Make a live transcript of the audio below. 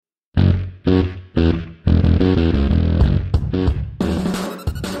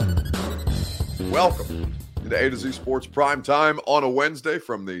to A to Z Sports Prime Time on a Wednesday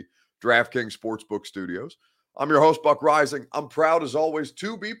from the DraftKings Sportsbook Studios. I'm your host, Buck Rising. I'm proud, as always,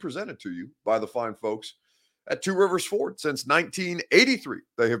 to be presented to you by the fine folks at Two Rivers Ford. Since 1983,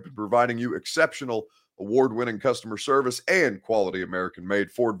 they have been providing you exceptional, award-winning customer service and quality American-made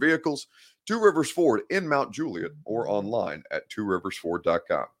Ford vehicles. Two Rivers Ford in Mount Juliet or online at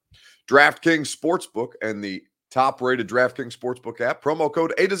tworiversford.com. DraftKings Sportsbook and the top-rated DraftKings Sportsbook app. Promo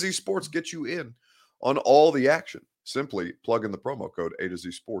code A to Z Sports gets you in on all the action. Simply plug in the promo code A to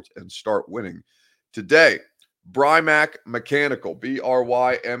Z Sports and start winning today. Brymak Mechanical,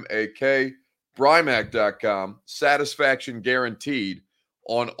 B-R-Y-M-A-K, Brymak.com. Satisfaction guaranteed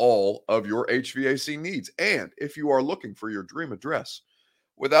on all of your HVAC needs. And if you are looking for your dream address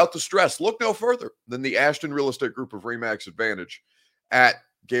without the stress, look no further than the Ashton Real Estate Group of RE/MAX Advantage at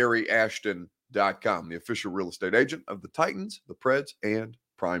GaryAshton.com, the official real estate agent of the Titans, the Preds, and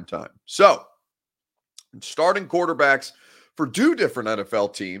PRIMETIME. So, starting quarterbacks for two different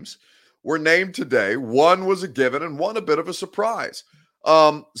NFL teams were named today. One was a given and one a bit of a surprise.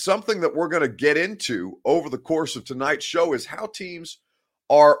 Something that we're going to get into over the course of tonight's show is how teams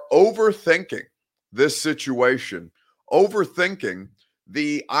are overthinking this situation, overthinking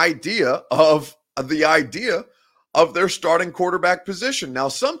the idea of their starting quarterback position. Now,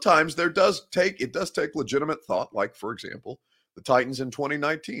 sometimes it does take legitimate thought, like, for example, the Titans in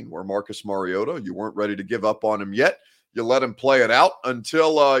 2019, where Marcus Mariota, you weren't ready to give up on him yet. You let him play it out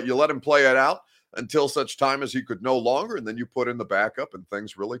until such time as he could no longer, and then you put in the backup, and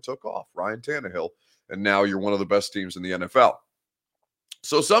things really took off. Ryan Tannehill, and now you're one of the best teams in the NFL.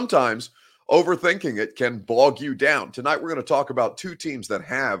 So sometimes overthinking it can bog you down. Tonight we're going to talk about two teams that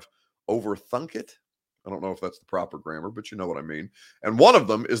have overthunk it. I don't know if that's the proper grammar, but you know what I mean. And one of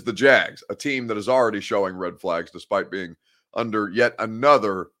them is the Jags, a team that is already showing red flags despite being under yet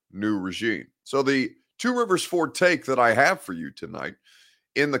another new regime. So the Two Rivers Ford take that I have for you tonight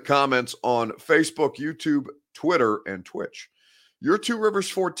in the comments on Facebook, YouTube, Twitter, and Twitch. Your Two Rivers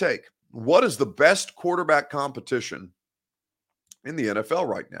Ford take. What is the best quarterback competition in the NFL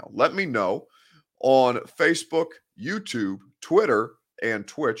right now? Let me know on Facebook, YouTube, Twitter, and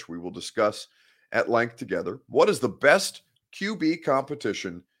Twitch. We will discuss at length together. What is the best QB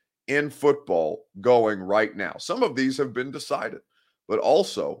competition in football going right now? Some of these have been decided, but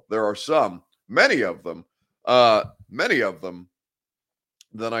also there are many of them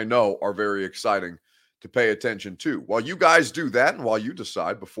that I know are very exciting to pay attention to. While you guys do that, and while you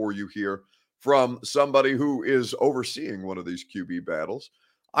decide before you hear from somebody who is overseeing one of these QB battles,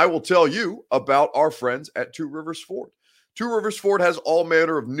 I will tell you about our friends at Two Rivers Ford. Two Rivers Ford has all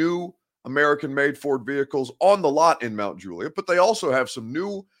manner of new American-made Ford vehicles on the lot in Mount Juliet, but they also have some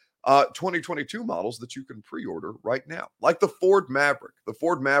new 2022 models that you can pre-order right now, like the Ford Maverick. The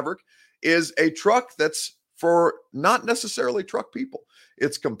Ford Maverick is a truck that's for not necessarily truck people.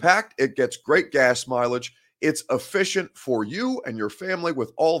 It's compact. It gets great gas mileage. It's efficient for you and your family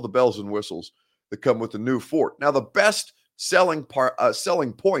with all the bells and whistles that come with the new Ford. Now, the best selling point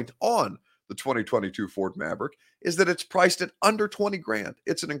on the 2022 Ford Maverick is that it's priced at under $20,000.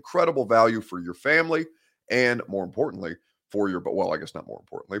 It's an incredible value for your family and, more importantly, for your, well, I guess not more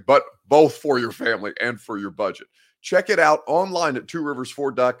importantly, but both for your family and for your budget. Check it out online at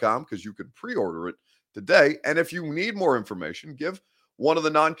tworiversford.com because you can pre-order it today. And if you need more information, give one of the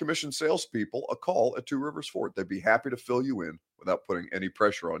non-commissioned salespeople a call at Two Rivers Ford. They'd be happy to fill you in without putting any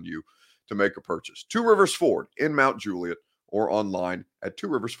pressure on you to make a purchase. Two Rivers Ford in Mount Juliet or online at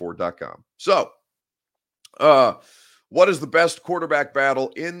tworiversford.com. So, what is the best quarterback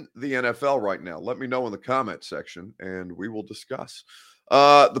battle in the NFL right now? Let me know in the comment section, and we will discuss.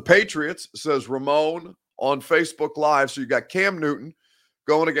 The Patriots, says Ramon on Facebook Live. So you got Cam Newton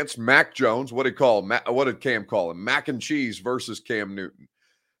going against Mac Jones. What did Cam call him? Mac and cheese versus Cam Newton.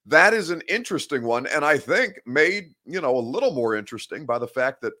 That is an interesting one, and I think made, a little more interesting by the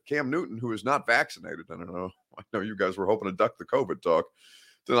fact that Cam Newton, who is not vaccinated, I know you guys were hoping to duck the COVID talk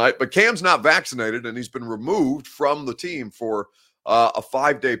tonight, but Cam's not vaccinated, and he's been removed from the team for a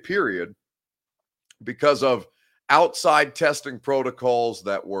 5-day period because of outside testing protocols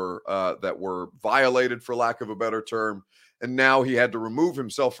that were violated, for lack of a better term. And now he had to remove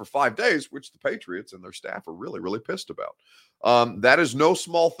himself for 5 days, which the Patriots and their staff are really, really pissed about. That is no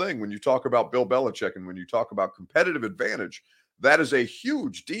small thing when you talk about Bill Belichick and when you talk about competitive advantage. That is a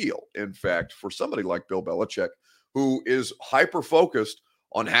huge deal, in fact, for somebody like Bill Belichick, who is hyper-focused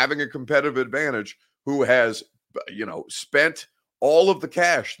on having a competitive advantage, who has, spent all of the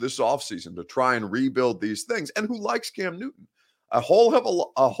cash this offseason to try and rebuild these things, and who likes Cam Newton a whole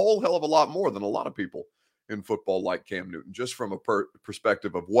hell of a lot more than a lot of people in football like Cam Newton, just from a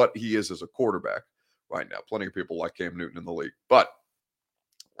perspective of what he is as a quarterback right now. Plenty of people like Cam Newton in the league. But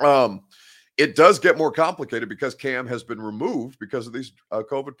it does get more complicated because Cam has been removed because of these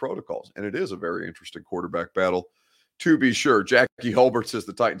COVID protocols. And it is a very interesting quarterback battle, to be sure. Jackie Holbert says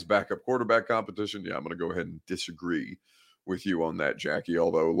the Titans' backup quarterback competition. Yeah, I'm going to go ahead and disagree with you on that, Jackie,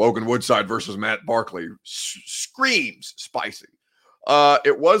 although Logan Woodside versus Matt Barkley screams spicy.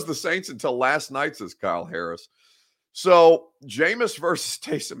 It was the Saints until last night, says Kyle Harris. So Jameis versus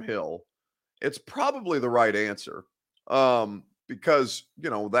Taysom Hill, it's probably the right answer because,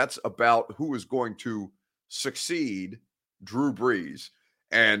 that's about who is going to succeed Drew Brees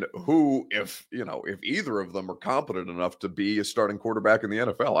and who, if either of them are competent enough to be a starting quarterback in the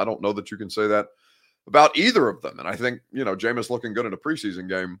NFL. I don't know that you can say that about either of them. And I think, Jameis looking good in a preseason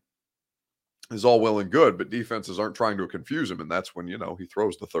game is all well and good, but defenses aren't trying to confuse him. And that's when, he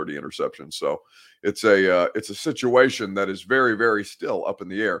throws the 30 interceptions. So it's a situation that is very, very still up in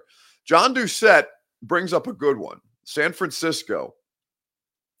the air. John Doucette brings up a good one. San Francisco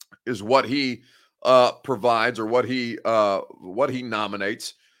is what he provides or what he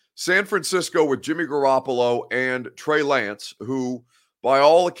nominates. San Francisco with Jimmy Garoppolo and Trey Lance, who by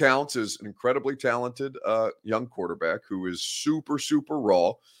all accounts is an incredibly talented young quarterback who is super, super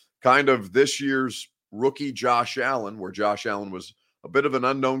raw. Kind of this year's rookie Josh Allen, where Josh Allen was a bit of an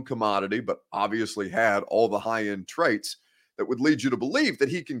unknown commodity, but obviously had all the high-end traits that would lead you to believe that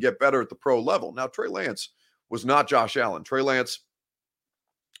he can get better at the pro level. Now, Trey Lance was not Josh Allen. Trey Lance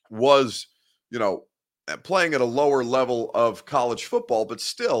was, playing at a lower level of college football, but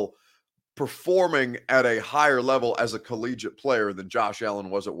still performing at a higher level as a collegiate player than Josh Allen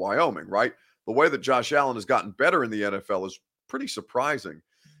was at Wyoming, right? The way that Josh Allen has gotten better in the NFL is pretty surprising,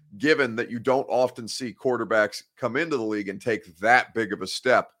 given that you don't often see quarterbacks come into the league and take that big of a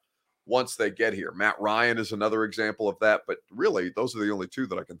step once they get here. Matt Ryan is another example of that, but really, those are the only two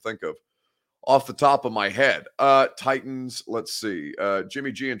that I can think of off the top of my head. Titans, let's see.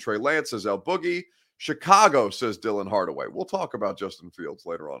 Jimmy G and Trey Lance, says El Boogie. Chicago, says Dylan Hardaway. We'll talk about Justin Fields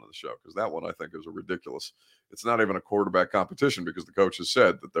later on in the show because that one I think is a ridiculous. It's not even a quarterback competition because the coach has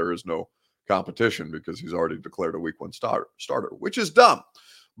said that there is no competition because he's already declared a week one starter, which is dumb.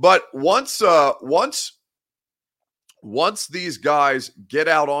 But once these guys get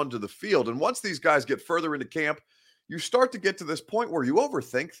out onto the field and once these guys get further into camp, you start to get to this point where you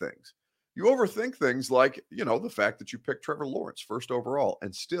overthink things. You overthink things like, the fact that you picked Trevor Lawrence first overall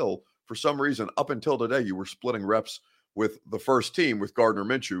and still, for some reason, up until today, you were splitting reps with the first team with Gardner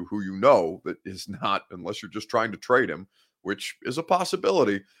Minshew, who that is not, unless you're just trying to trade him, which is a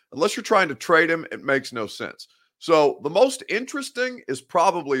possibility. Unless you're trying to trade him, it makes no sense. So the most interesting is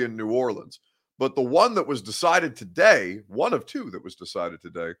probably in New Orleans. But the one that was decided today, one of two that was decided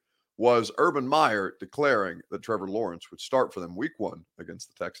today, was Urban Meyer declaring that Trevor Lawrence would start for them week one against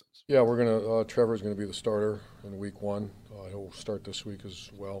the Texans. Yeah, Trevor's going to be the starter in week one. He'll start this week as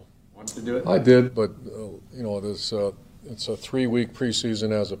well. Want to do it? I did, but, it's a 3-week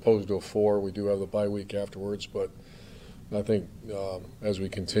preseason as opposed to a 4. We do have the bye week afterwards, but I think as we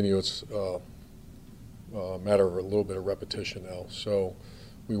continue, it's a matter of a little bit of repetition now. So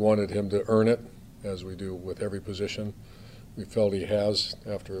we wanted him to earn it, as we do with every position. We felt he has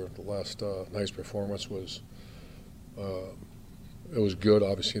after the last night's performance was it was good.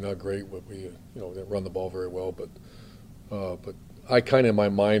 Obviously not great, but we didn't run the ball very well. But I kind of in my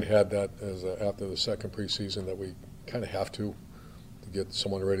mind had that as after the second preseason that we kind of have to get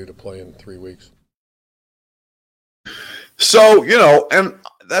someone ready to play in 3 weeks. So, and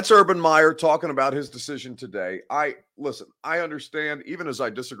that's Urban Meyer talking about his decision today. I understand, even as I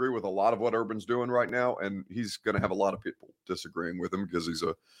disagree with a lot of what Urban's doing right now, and he's going to have a lot of people disagreeing with him because he's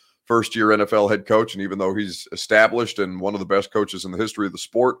a first-year NFL head coach, and even though he's established and one of the best coaches in the history of the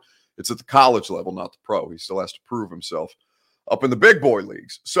sport, it's at the college level, not the pro. He still has to prove himself up in the big boy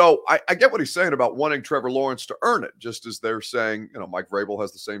leagues. So I get what he's saying about wanting Trevor Lawrence to earn it, just as they're saying, Mike Vrabel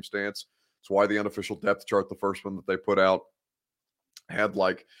has the same stance. It's why the unofficial depth chart, the first one that they put out, had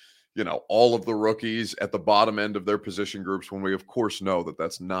all of the rookies at the bottom end of their position groups, when we of course know that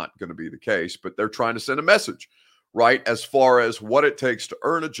that's not going to be the case, but they're trying to send a message, right? As far as what it takes to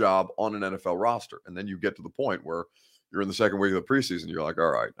earn a job on an NFL roster. And then you get to the point where you're in the second week of the preseason. You're like,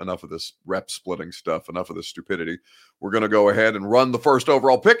 all right, enough of this rep splitting stuff, enough of this stupidity. We're going to go ahead and run the first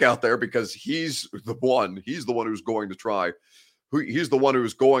overall pick out there because he's the one who's going to try. He's the one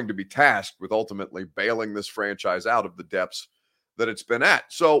who's going to be tasked with ultimately bailing this franchise out of the depths that it's been at.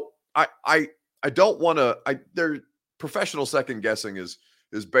 So I don't want to. Their professional second guessing is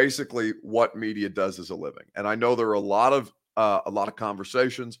basically what media does as a living, and I know there are a lot of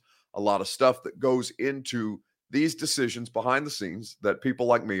conversations, a lot of stuff that goes into these decisions behind the scenes that people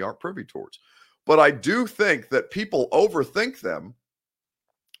like me aren't privy towards. but I do think that people overthink them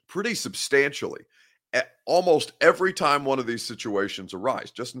pretty substantially almost every time one of these situations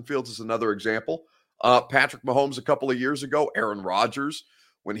arise. Justin Fields is another example. Patrick Mahomes a couple of years ago, Aaron Rodgers,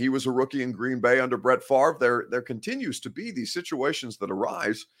 when he was a rookie in Green Bay under Brett Favre, there continues to be these situations that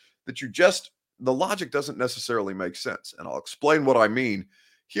arise that the logic doesn't necessarily make sense. And I'll explain what I mean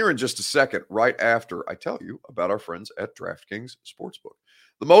here in just a second, right after I tell you about our friends at DraftKings Sportsbook.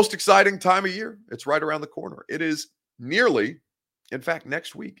 The most exciting time of year, it's right around the corner. It is in fact,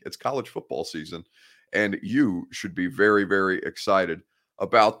 next week, it's college football season, and you should be very, very excited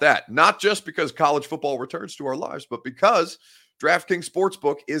about that. Not just because college football returns to our lives, but because DraftKings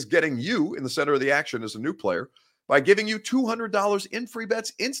Sportsbook is getting you in the center of the action as a new player by giving you $200 in free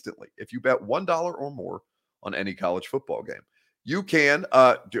bets instantly if you bet $1 or more on any college football game. You can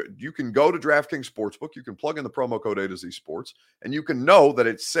go to DraftKings Sportsbook. You can plug in the promo code A to Z Sports, and you can know that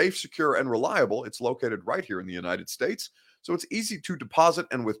it's safe, secure, and reliable. It's located right here in the United States, so it's easy to deposit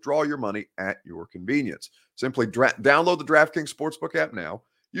and withdraw your money at your convenience. Simply download the DraftKings Sportsbook app now.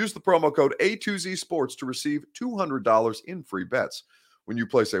 Use the promo code A2Z Sports to receive $200 in free bets when you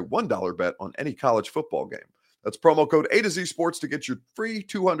place a $1 bet on any college football game. That's promo code A to Z Sports to get your free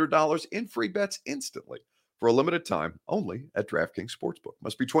 $200 in free bets instantly for a limited time only at DraftKings Sportsbook.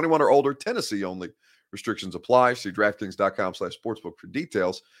 Must be 21 or older, Tennessee only. Restrictions apply. See DraftKings.com/sportsbook for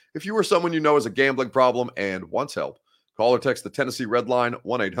details. If you or someone you know has a gambling problem and wants help, call or text the Tennessee Red Line,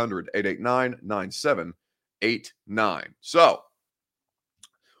 1-800-889-9789. So,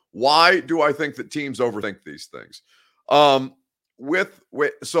 why do I think that teams overthink these things?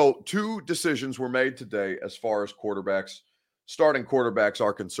 So two decisions were made today as far as starting quarterbacks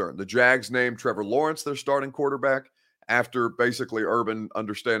are concerned. The Jags named Trevor Lawrence their starting quarterback after basically Urban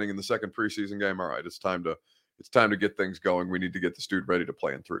understanding in the second preseason game, all right, it's time to get things going. We need to get this dude ready to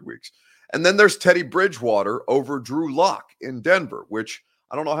play in 3 weeks. And then there's Teddy Bridgewater over Drew Lock in Denver, which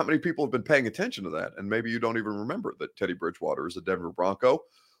I don't know how many people have been paying attention to that. And maybe you don't even remember that Teddy Bridgewater is a Denver Bronco.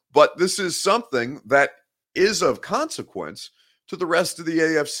 But this is something that is of consequence to the rest of the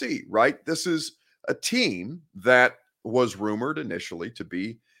AFC, right? This is a team that was rumored initially to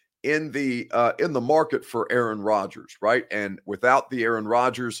be in the market for Aaron Rodgers, right? And without the Aaron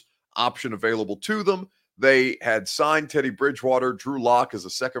Rodgers option available to them, they had signed Teddy Bridgewater. Drew Lock as a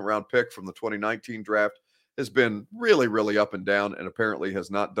second-round pick from the 2019 draft has been really, really up and down and apparently has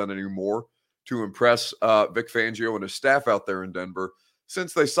not done any more to impress Vic Fangio and his staff out there in Denver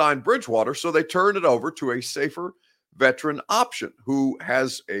since they signed Bridgewater. So they turned it over to a safer veteran option who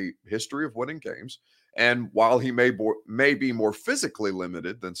has a history of winning games. And while he may be more physically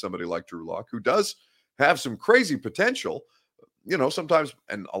limited than somebody like Drew Lock, who does have some crazy potential, sometimes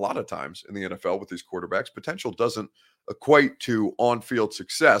and a lot of times in the NFL with these quarterbacks, potential doesn't equate to on-field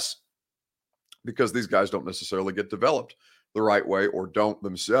success because these guys don't necessarily get developed the right way or don't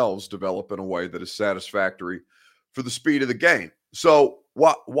themselves develop in a way that is satisfactory for the speed of the game. So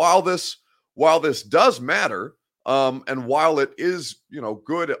while this does matter, and while it is,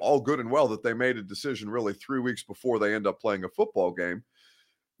 all good and well that they made a decision really 3 weeks before they end up playing a football game,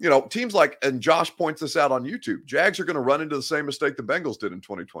 teams like, and Josh points this out on YouTube, Jags are going to run into the same mistake the Bengals did in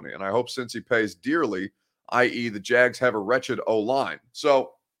 2020. And I hope Cincy pays dearly, i.e. the Jags have a wretched O-line.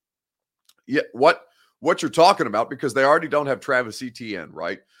 So yeah, what you're talking about, because they already don't have Travis Etienne,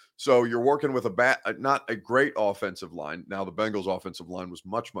 right? So you're working with not a great offensive line. Now the Bengals offensive line was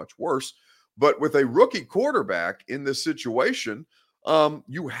much, much worse, but with a rookie quarterback in this situation,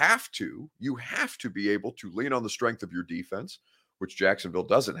 you have to be able to lean on the strength of your defense, which Jacksonville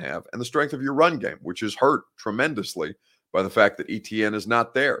doesn't have, and the strength of your run game, which is hurt tremendously by the fact that Etienne is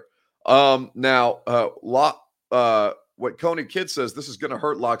not there. What Coney Kidd says, this is going to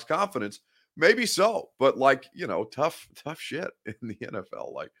hurt Lock's confidence. Maybe so, but tough shit in the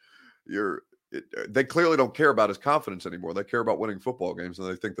NFL. They clearly don't care about his confidence anymore. They care about winning football games, and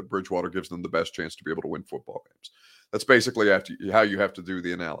they think that Bridgewater gives them the best chance to be able to win football games. That's basically how you have to do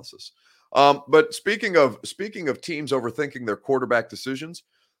the analysis. But speaking of teams overthinking their quarterback decisions,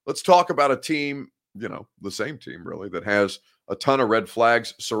 let's talk about a team, the same team really, that has a ton of red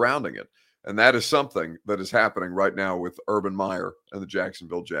flags surrounding it. And that is something that is happening right now with Urban Meyer and the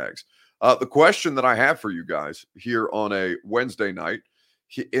Jacksonville Jags. The question that I have for you guys here on a Wednesday night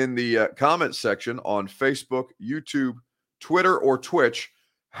in the comment section on Facebook, YouTube, Twitter, or Twitch,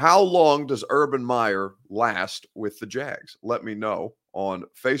 how long does Urban Meyer last with the Jags? Let me know on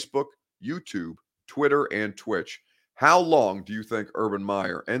Facebook, YouTube, Twitter, and Twitch. How long do you think Urban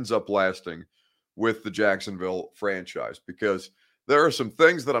Meyer ends up lasting with the Jacksonville franchise? Because there are some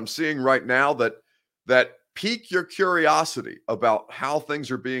things that I'm seeing right now that pique your curiosity about how things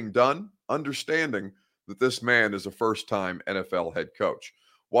are being done. understanding that this man is a first-time NFL head coach.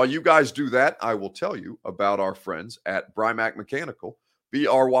 While you guys do that, I will tell you about our friends at Brymak Mechanical.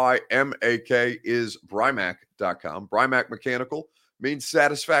 BRYMAK is Brymak.com. Brymak Mechanical means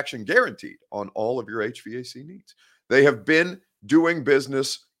satisfaction guaranteed on all of your HVAC needs. They have been doing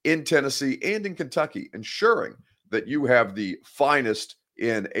business in Tennessee and in Kentucky, ensuring that you have the finest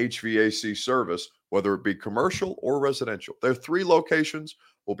in HVAC service, whether it be commercial or residential. Their 3 locations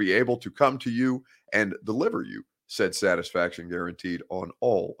will be able to come to you and deliver you said satisfaction guaranteed on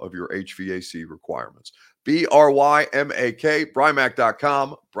all of your HVAC requirements. BRYMAK,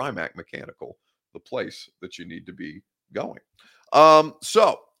 Brymak.com, Brymak Mechanical, the place that you need to be going.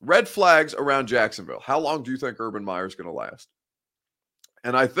 So red flags around Jacksonville. How long do you think Urban Meyer is going to last?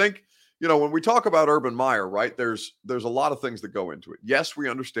 And I think, when we talk about Urban Meyer, right, there's a lot of things that go into it. Yes, we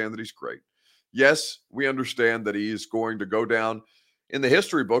understand that he's great. Yes, we understand that he's going to go down in the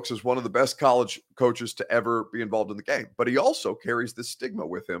history books as one of the best college coaches to ever be involved in the game. But he also carries this stigma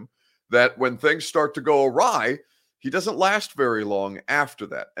with him that when things start to go awry, he doesn't last very long after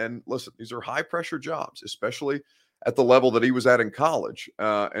that. And listen, these are high-pressure jobs, especially at the level that he was at in college,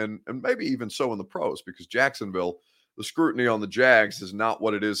 and maybe even so in the pros, because Jacksonville, the scrutiny on the Jags is not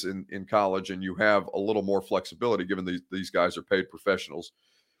what it is in college, and you have a little more flexibility given these guys are paid professionals,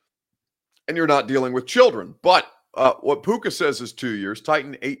 and you're not dealing with children. But what Puka says is 2 years.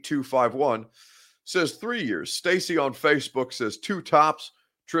 Titan 8251 says 3 years. Stacy on Facebook says 2 tops.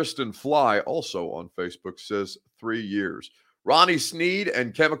 Tristan Fly also on Facebook says 3 years. Ronnie Sneed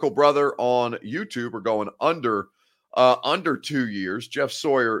and Chemical Brother on YouTube are going under 2 years. Jeff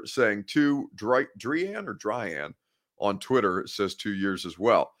Sawyer saying 2. Dryan on Twitter says 2 years as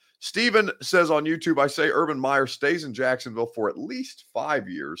well. Steven says on YouTube, I say Urban Meyer stays in Jacksonville for at least 5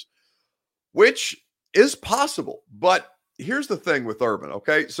 years, which is possible. But here's the thing with Urban,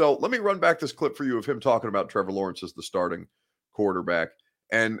 okay? So let me run back this clip for you of him talking about Trevor Lawrence as the starting quarterback,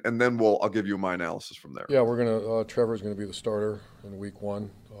 and then I'll give you my analysis from there. Yeah, Trevor's going to be the starter in week 1.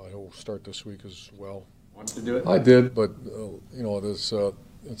 He'll start this week as well. Want to do it? I did, but,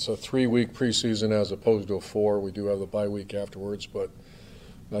 it's a 3-week preseason as opposed to a 4. We do have the bye week afterwards, but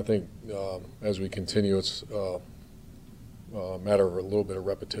I think as we continue, it's a matter of a little bit of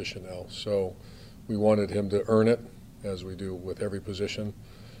repetition now. So we wanted him to earn it, as we do with every position.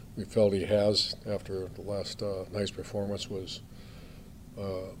 We felt he has after the last night's performance it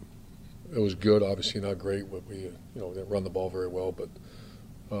was good, obviously not great, but we didn't run the ball very well. But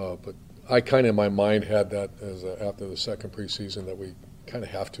I kind of in my mind had that as after the second preseason that we kind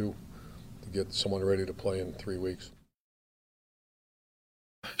of have to get someone ready to play in 3 weeks.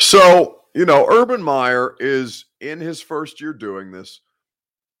 So, Urban Meyer is in his first year doing this.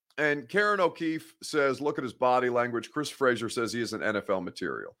 And Karen O'Keefe says, look at his body language. Chris Frazier says he is an NFL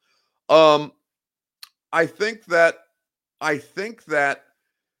material. I think that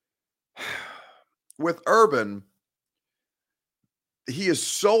with Urban, he is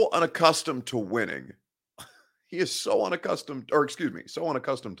so unaccustomed to winning. He is so unaccustomed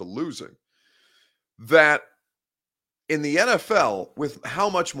to losing that in the NFL, with how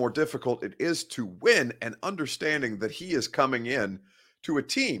much more difficult it is to win, and understanding that he is coming in to a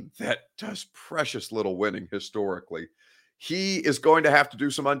team that does precious little winning historically, he is going to have to do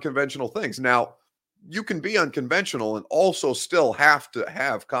some unconventional things. Now, you can be unconventional and also still have to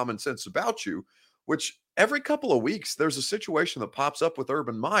have common sense about you, which every couple of weeks there's a situation that pops up with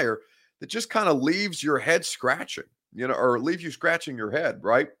Urban Meyer that just kind of leaves your head scratching, or leaves you scratching your head,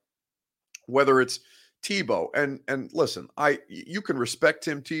 right? Whether it's Tebow, and listen, you can respect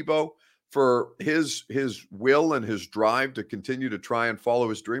Tim Tebow for his will and his drive to continue to try and follow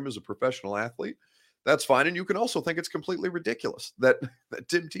his dream as a professional athlete. That's fine. And you can also think it's completely ridiculous that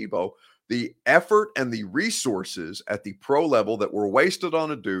Tim Tebow, the effort and the resources at the pro level that were wasted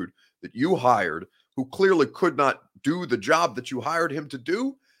on a dude that you hired who clearly could not do the job that you hired him to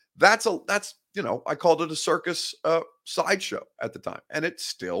do, that's I called it a circus sideshow at the time. And it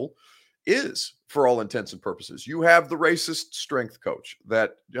still is, for all intents and purposes. You have the racist strength coach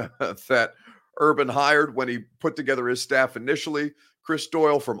that Urban hired when he put together his staff initially, Chris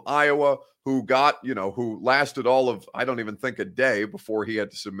Doyle from Iowa, who lasted all of, I don't even think, a day before he had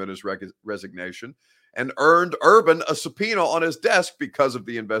to submit his resignation, and earned Urban a subpoena on his desk because of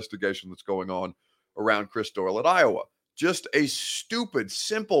the investigation that's going on around Chris Doyle at Iowa. Just a stupid,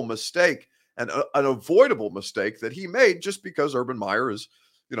 simple mistake, and an avoidable mistake that he made just because Urban Meyer is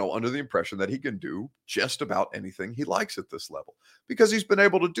under the impression that he can do just about anything he likes at this level, because he's been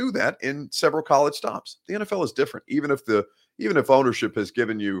able to do that in several college stops. The NFL is different. Even if ownership has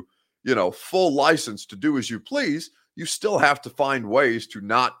given you, full license to do as you please, you still have to find ways to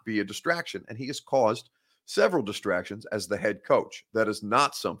not be a distraction. And he has caused several distractions as the head coach. That is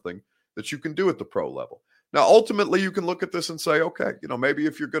not something that you can do at the pro level. Now, ultimately, you can look at this and say, okay, maybe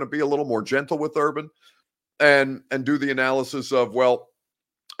if you're going to be a little more gentle with Urban and do the analysis of, well,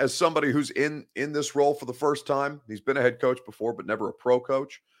 as somebody who's in this role for the first time, he's been a head coach before, but never a pro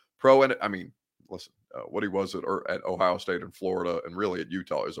coach. Listen, what he was at Ohio State and Florida and really at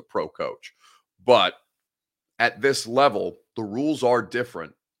Utah is a pro coach. But at this level, the rules are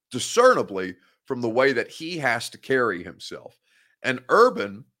different, discernibly, from the way that he has to carry himself. And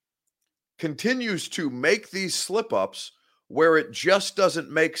Urban continues to make these slip-ups where it just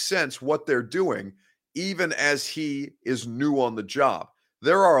doesn't make sense what they're doing, even as he is new on the job.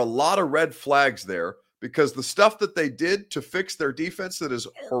 There are a lot of red flags there because the stuff that they did to fix their defense that is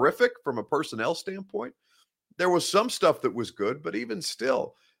horrific from a personnel standpoint, there was some stuff that was good, but even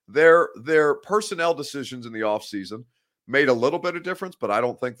still, their personnel decisions in the offseason made a little bit of difference, but I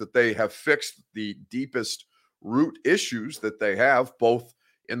don't think that they have fixed the deepest root issues that they have both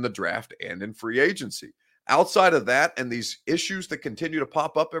in the draft and in free agency. Outside of that and these issues that continue to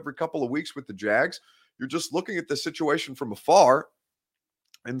pop up every couple of weeks with the Jags, you're just looking at the situation from afar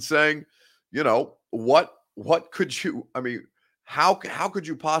and saying, what could you, how could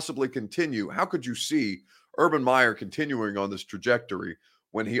you possibly continue? How could you see Urban Meyer continuing on this trajectory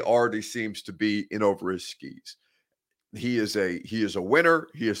when he already seems to be in over his skis? He is a winner.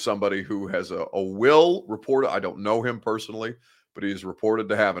 He is somebody who has a will reported. I don't know him personally, but he is reported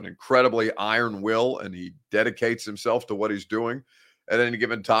to have an incredibly iron will, and he dedicates himself to what he's doing at any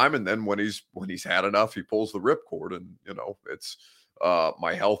given time. And then when he's had enough, he pulls the ripcord, and it's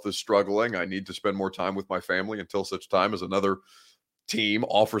my health is struggling. I need to spend more time with my family until such time as another team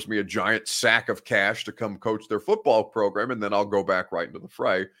offers me a giant sack of cash to come coach their football program, and then I'll go back right into the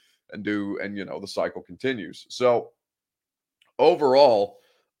fray and the cycle continues. So overall,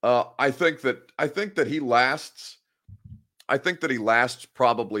 I think that he lasts. I think that he lasts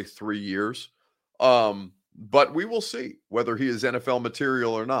probably 3 years. But we will see whether he is NFL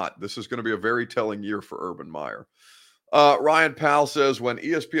material or not. This is going to be a very telling year for Urban Meyer. Ryan Powell says, when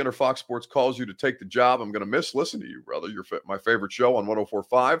ESPN or Fox Sports calls you to take the job, I'm going to miss listening to you, brother. You're my favorite show on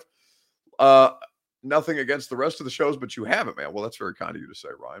 104.5. Nothing against the rest of the shows, but you haven't, man. Well, that's very kind of you to say,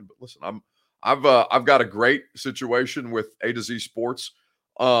 Ryan. But listen, I've got a great situation with A to Z Sports.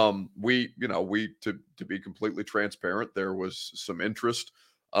 To be completely transparent, there was some interest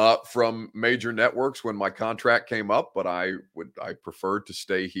from major networks when my contract came up, but I preferred to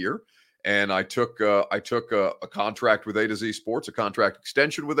stay here. And I took a contract with A to Z Sports, a contract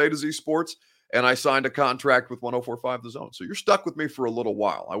extension with A to Z Sports, and I signed a contract with 104.5 The Zone. So you're stuck with me for a little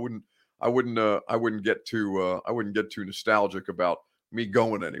while. I wouldn't get too nostalgic about me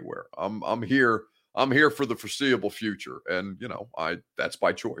going anywhere. I'm here for the foreseeable future, and that's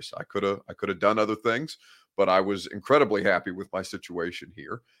by choice. I could have done other things, but I was incredibly happy with my situation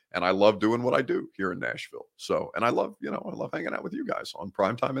here, and I love doing what I do here in Nashville. So, and I love hanging out with you guys on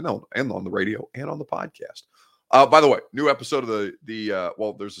Primetime and on the radio and on the podcast. By the way, new episode of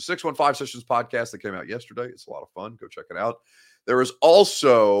there's a 615 Sessions podcast that came out yesterday. It's a lot of fun. Go check it out. There is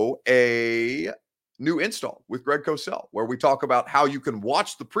also a new install with Greg Cosell where we talk about how you can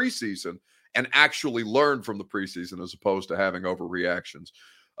watch the preseason and actually learn from the preseason as opposed to having overreactions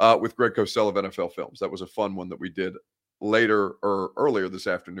with Greg Cosell of NFL Films. That was a fun one that we did earlier this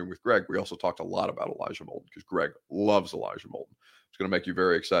afternoon with Greg. We also talked a lot about Elijah Molden because Greg loves Elijah Molden. It's going to make you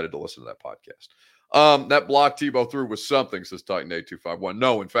very excited to listen to that podcast. That block Tebow threw was something, says Titan 8251.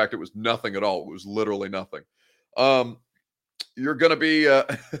 No, in fact, it was nothing at all. It was literally nothing. You're going to be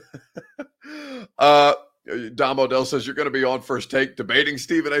Dom Odell says you're going to be on First Take debating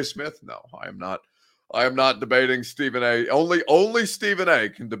Stephen A. Smith. No, I am not. I am not debating Stephen A. Only Stephen A.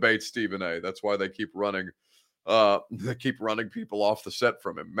 can debate Stephen A. That's why they keep running people off the set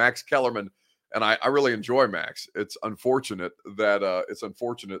from him. Max Kellerman, and I really enjoy Max. It's unfortunate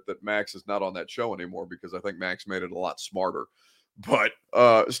that Max is not on that show anymore because I think Max made it a lot smarter. But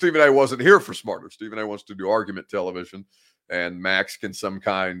Stephen A. wasn't here for smarter. Stephen A. wants to do argument television, and Max can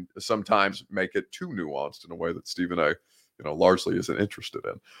sometimes make it too nuanced in a way that Stephen A. largely isn't interested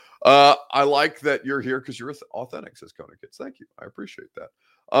in. I like that you're here because you're authentic, says Conan Kids. Thank you. I appreciate that.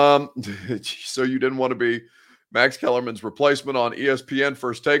 So you didn't want to be Max Kellerman's replacement on ESPN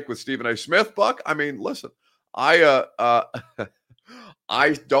First Take with Stephen A. Smith, Buck? I mean, listen, I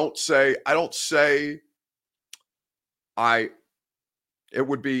don't say it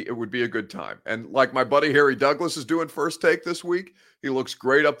would be a good time. And like my buddy Harry Douglas is doing First Take this week. He looks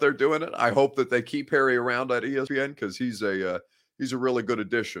great up there doing it. I hope that they keep Harry around at ESPN because he's a really good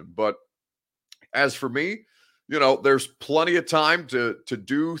addition. But as for me, there's plenty of time to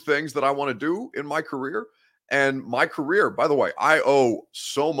do things that I want to do in my career. And my career, by the way, I owe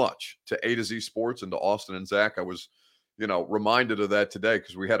so much to A to Z Sports and to Austin and Zach. I was, reminded of that today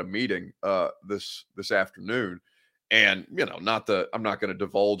because we had a meeting this afternoon. And, I'm not going to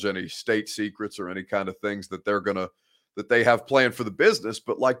divulge any state secrets or any kind of things that that they have planned for the business.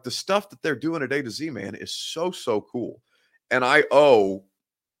 But like the stuff that they're doing at A to Z, man, is so, so cool. And I owe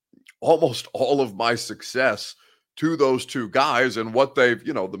almost all of my success to those two guys and what they've,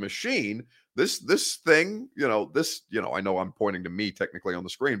 the machine, this thing, I know I'm pointing to me technically on the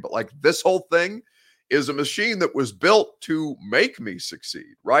screen, but like this whole thing is a machine that was built to make me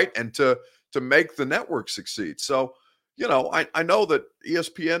succeed, right? And to make the network succeed. So, I know that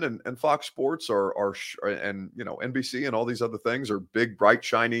ESPN and Fox Sports and, NBC and all these other things are big, bright,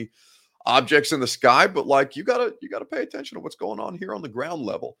 shiny objects in the sky, but like you gotta pay attention to what's going on here on the ground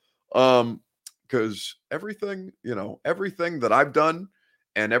level. Because everything that I've done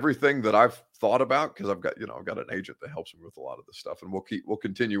and everything that I've thought about, because I've got an agent that helps me with a lot of this stuff, and we'll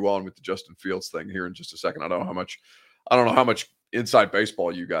continue on with the Justin Fields thing here in just a second. I don't know how much inside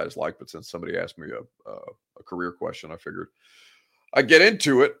baseball you guys like, but since somebody asked me a career question, I figured I'd get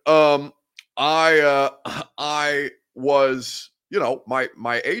into it. I was,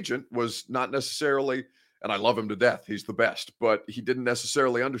 my agent was not necessarily, and I love him to death, he's the best, but he didn't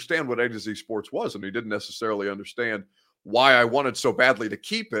necessarily understand what A to Z Sports was, and he didn't necessarily understand why I wanted so badly to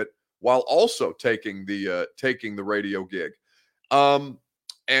keep it while also taking the radio gig. And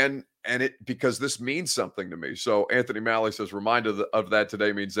it, because this means something to me. So Anthony Malley says, reminded of that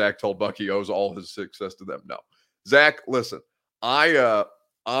today means Zach told Buck he owes all his success to them. No, Zach, listen, there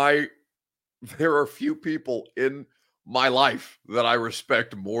are few people in my life that I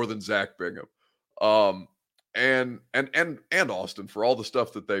respect more than Zach Bingham. And Austin for all the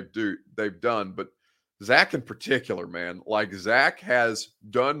stuff that they've done, but Zach in particular, man, like Zach has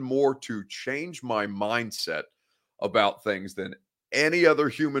done more to change my mindset about things than any other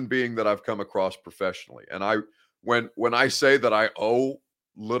human being that I've come across professionally. And when I say that I owe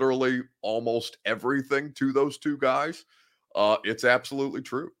literally almost everything to those two guys, it's absolutely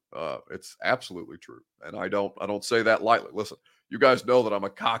true. It's absolutely true. And I don't say that lightly. Listen, you guys know that I'm a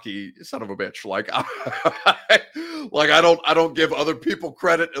cocky son of a bitch. Like, I don't give other people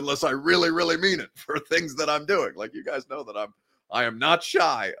credit unless I really, really mean it for things that I'm doing. Like, you guys know that I am not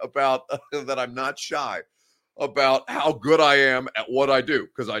shy about that. I'm not shy about how good I am at what I do,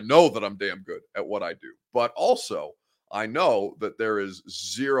 because I know that I'm damn good at what I do. But also, I know that there is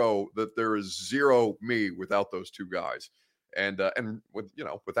zero me without those two guys. And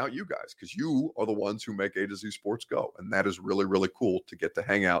without you guys, because you are the ones who make A to Z Sports go. And that is really, really cool to get to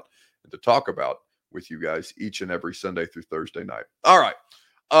hang out and to talk about with you guys each and every Sunday through Thursday night. All right.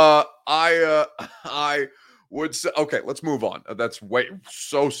 I would say, okay, let's move on. That's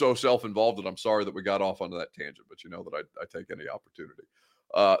so self-involved, and I'm sorry that we got off onto that tangent, but you know that I take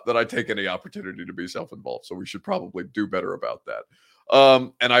any opportunity to be self-involved. So we should probably do better about that.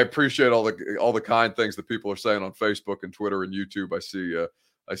 And I appreciate all the kind things that people are saying on Facebook and Twitter and YouTube. I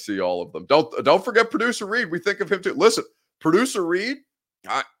see all of them. Don't forget Producer Reed. We think of him too. Listen, Producer Reed,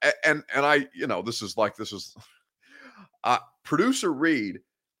 Producer Reed.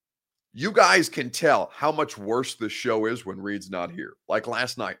 You guys can tell how much worse this show is when Reed's not here. Like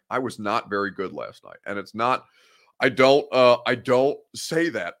last night, I was not very good last night, and it's not. I don't say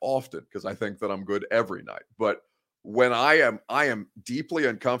that often because I think that I'm good every night, but when I am deeply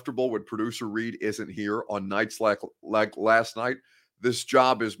uncomfortable when Producer Reed isn't here on nights like last night. This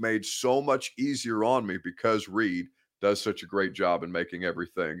job is made so much easier on me because Reed does such a great job in making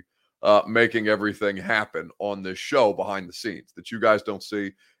everything happen on this show behind the scenes that you guys don't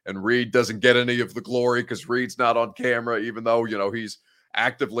see. And Reed doesn't get any of the glory because Reed's not on camera, even though, he's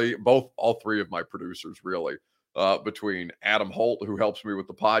actively all three of my producers, really, between Adam Holt, who helps me with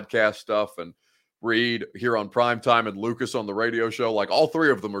the podcast stuff, and Reed here on Primetime, and Lucas on the radio show. Like, all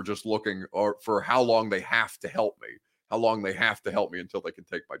three of them are just looking for how long they have to help me until they can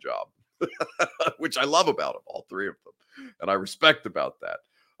take my job, which I love about them, all three of them. And I respect about that.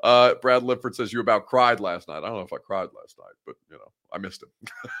 Brad Lifford says, you about cried last night. I don't know if I cried last night, but I missed him.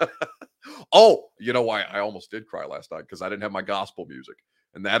 Oh, you know why I almost did cry last night? Because I didn't have my gospel music.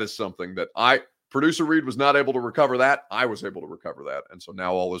 And that is something that Producer Reed was not able to recover that. I was able to recover that. And so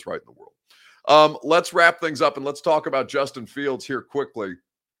now all is right in the world. Let's wrap things up and let's talk about Justin Fields here quickly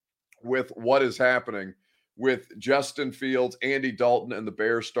with what is happening with Justin Fields, Andy Dalton, and the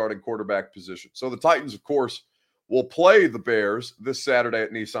Bears starting quarterback position. So the Titans, of course, will play the Bears this Saturday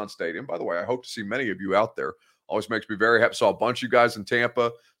at Nissan Stadium. By the way, I hope to see many of you out there. Always makes me very happy. Saw a bunch of you guys in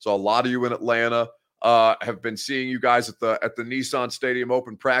Tampa. Saw a lot of you in Atlanta. Have been seeing you guys at the Nissan Stadium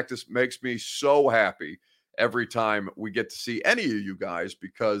Open practice. Makes me so happy every time we get to see any of you guys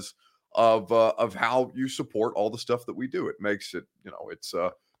because of how you support all the stuff that we do. It makes it, it's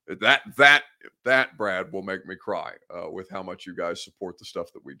that Brad will make me cry with how much you guys support the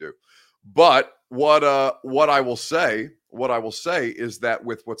stuff that we do. But what I will say is that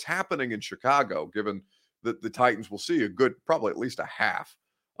with what's happening in Chicago, given that the Titans will see a good, probably at least a half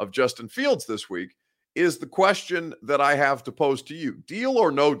of Justin Fields this week, is the question that I have to pose to you. Deal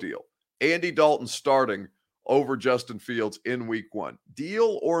or no deal? Andy Dalton starting over Justin Fields in week 1.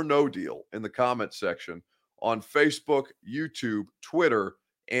 Deal or no deal in the comment section on Facebook, YouTube, Twitter,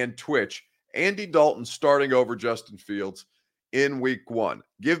 and Twitch. Andy Dalton starting over Justin Fields in week 1.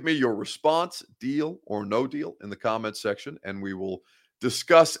 Give me your response, deal or no deal, in the comment section, and we will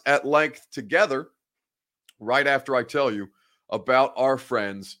discuss at length together right after I tell you about our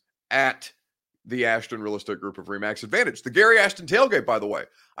friends at the Ashton Real Estate Group of RE/MAX Advantage. The Gary Ashton Tailgate, by the way.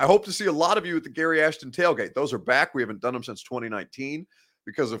 I hope to see a lot of you at the Gary Ashton Tailgate. Those are back. We haven't done them since 2019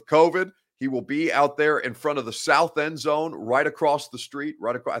 because of COVID. He will be out there in front of the south end zone, right across the street,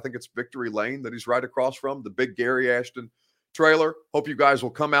 I think it's Victory Lane that he's right across from, the big Gary Ashton trailer. Hope you guys will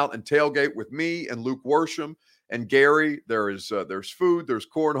come out and tailgate with me and Luke Worsham and Gary. There's food, there's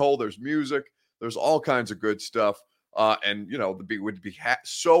cornhole, there's music, there's all kinds of good stuff. And would be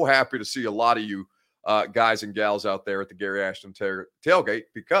so happy to see a lot of you guys and gals out there at the Gary Ashton tailgate,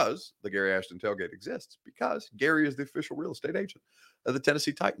 because the Gary Ashton tailgate exists because Gary is the official real estate agent of the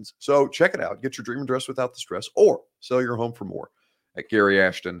Tennessee Titans. So check it out. Get your dream address without the stress, or sell your home for more at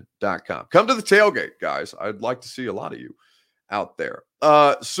GaryAshton.com. Come to the tailgate, guys. I'd like to see a lot of you out there.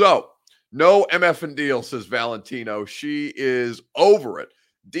 So no MF and deal, says Valentino. She is over it.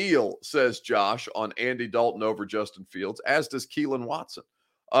 Deal, says Josh, on Andy Dalton over Justin Fields, as does Keelan Watson.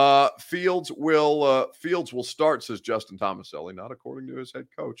 Fields will start, says Justin Tomaselli, not according to his head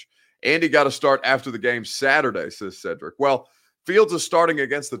coach. Andy got to start after the game Saturday, says Cedric. Well, Fields is starting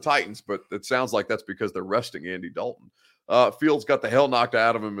against the Titans, but it sounds like that's because they're resting Andy Dalton. Fields got the hell knocked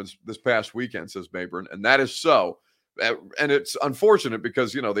out of him this past weekend, says Mayburn, and that is so. And it's unfortunate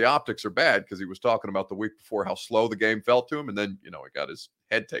because, the optics are bad, because he was talking about the week before how slow the game felt to him, and then, he got his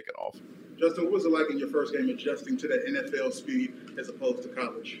head taken off. Justin, what was it like in your first game adjusting to that NFL speed as opposed to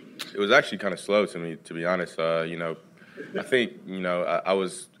college? It was actually kind of slow to me, to be honest. I think, I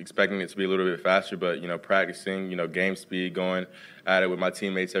was expecting it to be a little bit faster, but, practicing, game speed, going at it with my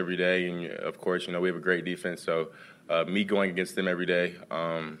teammates every day. And, of course, we have a great defense. So me going against them every day,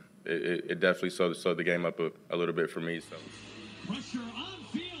 it definitely slowed the game up a little bit for me. So. Pressure on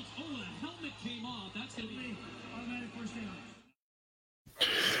Fields. Oh, the helmet came off. That's going to be automatic first down.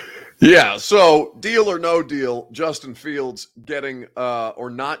 Yeah, so deal or no deal, Justin Fields getting or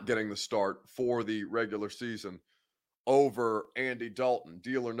not getting the start for the regular season over Andy Dalton.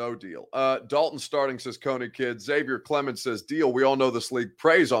 Deal or no deal? Dalton starting, says Coney Kid. Xavier Clemens says deal. We all know this league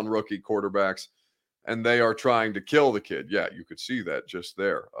preys on rookie quarterbacks, and they are trying to kill the kid. Yeah, you could see that just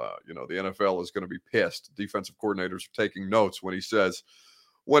there. The NFL is going to be pissed. Defensive coordinators are taking notes when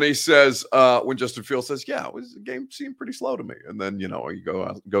when Justin Fields says, yeah, the game seemed pretty slow to me. And then, he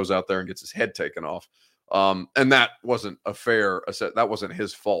goes out there and gets his head taken off. And that wasn't that wasn't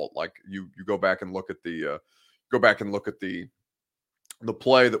his fault. Like you go back and look at the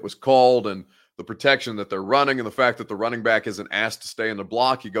play that was called and the protection that they're running and the fact that the running back isn't asked to stay in the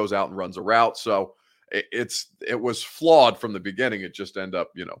block. He goes out and runs a route. So it was flawed from the beginning. It just ended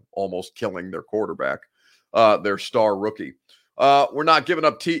up, almost killing their quarterback, their star rookie. We're not giving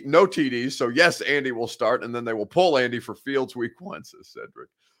up no TDs. So yes, Andy will start, and then they will pull Andy for Fields week 1, says Cedric.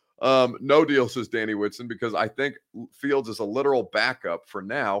 No deal, says Danny Whitson, because I think Fields is a literal backup for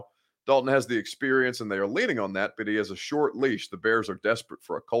now. Dalton has the experience, and they are leaning on that, but he has a short leash. The Bears are desperate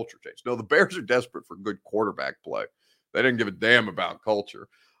for a culture change. No, the Bears are desperate for good quarterback play. They didn't give a damn about culture.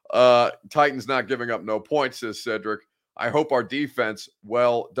 Titans not giving up no points, says Cedric. I hope our defense,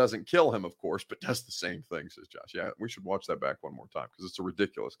 doesn't kill him, of course, but does the same thing, says Josh. Yeah, we should watch that back one more time because it's a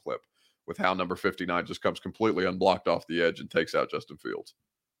ridiculous clip with how number 59 just comes completely unblocked off the edge and takes out Justin Fields.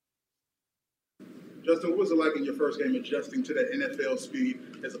 Justin, what was it like in your first game adjusting to that NFL speed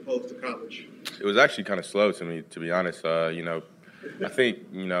as opposed to college? It was actually kind of slow to me, to be honest. I think,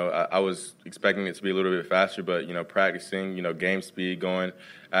 I was expecting it to be a little bit faster, but, practicing, game speed, going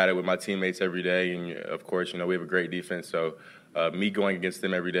at it with my teammates every day. And, of course, we have a great defense. So me going against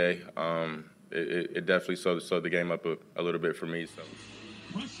them every day, it definitely slowed the game up a little bit for me. So.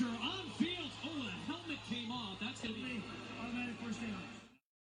 Pressure on Fields. Oh, the helmet came off. That's going to be automatic first down.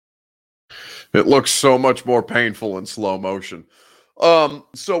 It looks so much more painful in slow motion.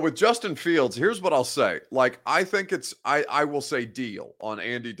 So with Justin Fields, here's what I'll say. Like, I think I will say deal on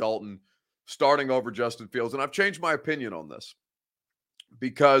Andy Dalton starting over Justin Fields. And I've changed my opinion on this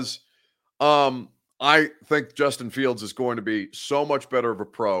because I think Justin Fields is going to be so much better of a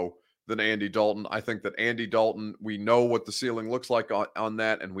pro than Andy Dalton. I think that Andy Dalton, we know what the ceiling looks like on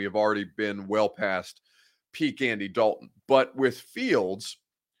that, and we have already been well past peak Andy Dalton. But with Fields,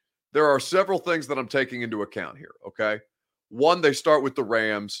 there are several things that I'm taking into account here, okay? One, they start with the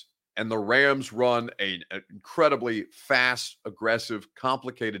Rams, and the Rams run an incredibly fast, aggressive,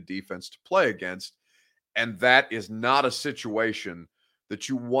 complicated defense to play against, and that is not a situation that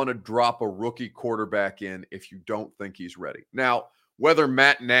you want to drop a rookie quarterback in if you don't think he's ready. Now, whether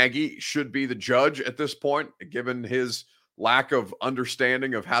Matt Nagy should be the judge at this point, given his lack of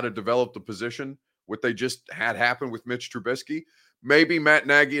understanding of how to develop the position, what they just had happen with Mitch Trubisky, maybe Matt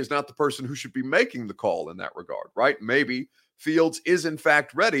Nagy is not the person who should be making the call in that regard, right? Maybe Fields is in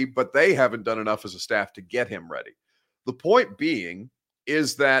fact ready, but they haven't done enough as a staff to get him ready. The point being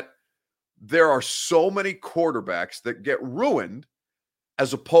is that there are so many quarterbacks that get ruined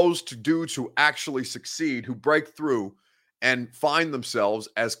as opposed to dudes who actually succeed, who break through and find themselves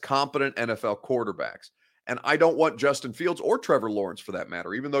as competent NFL quarterbacks. And I don't want Justin Fields or Trevor Lawrence for that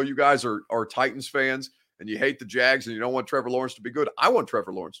matter, even though you guys are Titans fans and you hate the Jags and you don't want Trevor Lawrence to be good. I want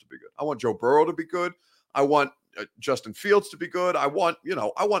Trevor Lawrence to be good. I want Joe Burrow to be good. I want Justin Fields to be good. I want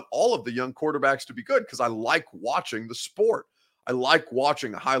all of the young quarterbacks to be good because I like watching the sport. I like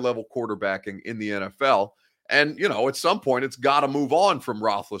watching a high-level quarterbacking in the NFL. And, at some point, it's got to move on from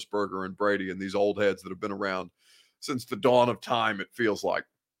Roethlisberger and Brady and these old heads that have been around since the dawn of time, it feels like.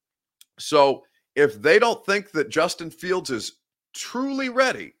 So if they don't think that Justin Fields is truly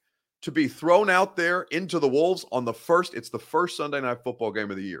ready to be thrown out there into the Wolves it's the first Sunday Night Football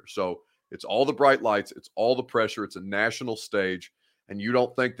game of the year. So it's all the bright lights, it's all the pressure, it's a national stage, and you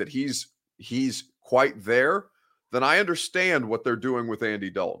don't think that he's quite there, then I understand what they're doing with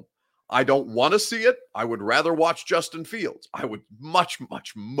Andy Dalton. I don't want to see it. I would rather watch Justin Fields. I would much,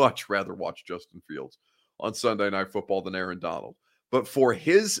 much, much rather watch Justin Fields on Sunday Night Football than Aaron Donald. But for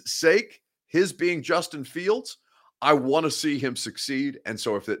his sake, his being Justin Fields, I want to see him succeed. And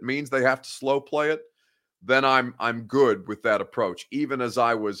so if it means they have to slow play it, then I'm good with that approach. Even as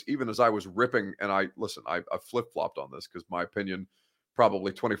I was ripping, and I flip-flopped on this because my opinion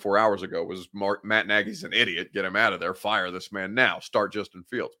probably 24 hours ago was Matt Nagy's an idiot. Get him out of there. Fire this man now. Start Justin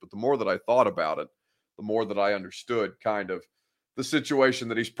Fields. But the more that I thought about it, the more that I understood kind of the situation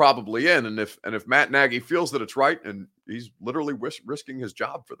that he's probably in. And if Matt Nagy feels that it's right, and he's literally risking his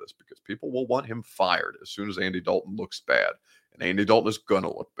job for this because people will want him fired as soon as Andy Dalton looks bad. And Andy Dalton is going to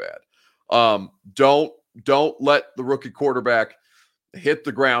look bad. Don't let the rookie quarterback hit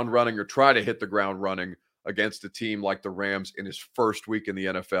the ground running or try to hit the ground running against a team like the Rams in his first week in the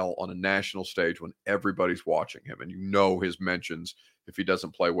NFL on a national stage when everybody's watching him. And his mentions, if he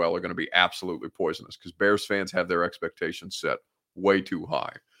doesn't play well, are going to be absolutely poisonous because Bears fans have their expectations set way too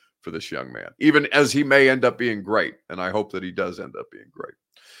high for this young man, even as he may end up being great. And I hope that he does end up being great.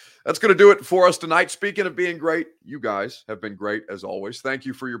 That's going to do it for us tonight. Speaking of being great, you guys have been great as always. Thank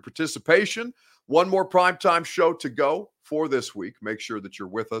you for your participation. One more primetime show to go for this week. Make sure that you're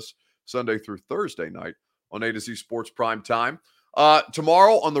with us Sunday through Thursday night on A to Z Sports Primetime.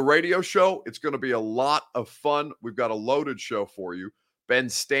 Tomorrow on the radio show, it's going to be a lot of fun. We've got a loaded show for you. Ben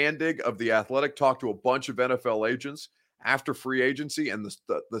Standig of The Athletic talked to a bunch of NFL agents after free agency, and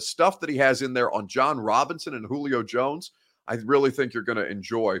the stuff that he has in there on John Robinson and Julio Jones, I really think you're going to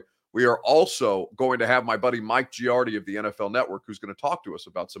enjoy. We are also going to have my buddy Mike Giardi of the NFL Network, who's going to talk to us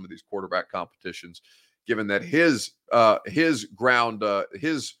about some of these quarterback competitions, given that his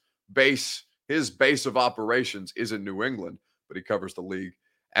base of operations is in New England, but he covers the league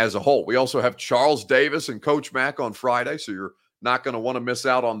as a whole. We also have Charles Davis and Coach Mack on Friday, so you're not going to want to miss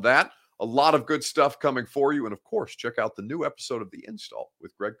out on that. A lot of good stuff coming for you. And, of course, check out the new episode of The Install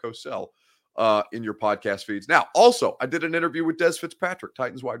with Greg Cosell in your podcast feeds. Now, also, I did an interview with Des Fitzpatrick,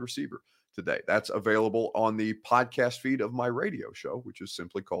 Titans wide receiver, today. That's available on the podcast feed of my radio show, which is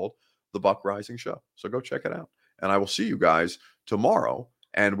simply called The Buck Rising Show. So go check it out. And I will see you guys tomorrow.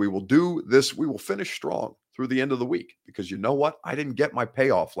 And we will do this. We will finish strong through the end of the week because you know what? I didn't get my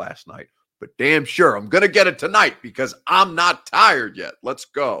payoff last night, but damn sure I'm going to get it tonight because I'm not tired yet. Let's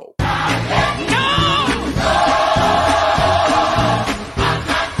go. No!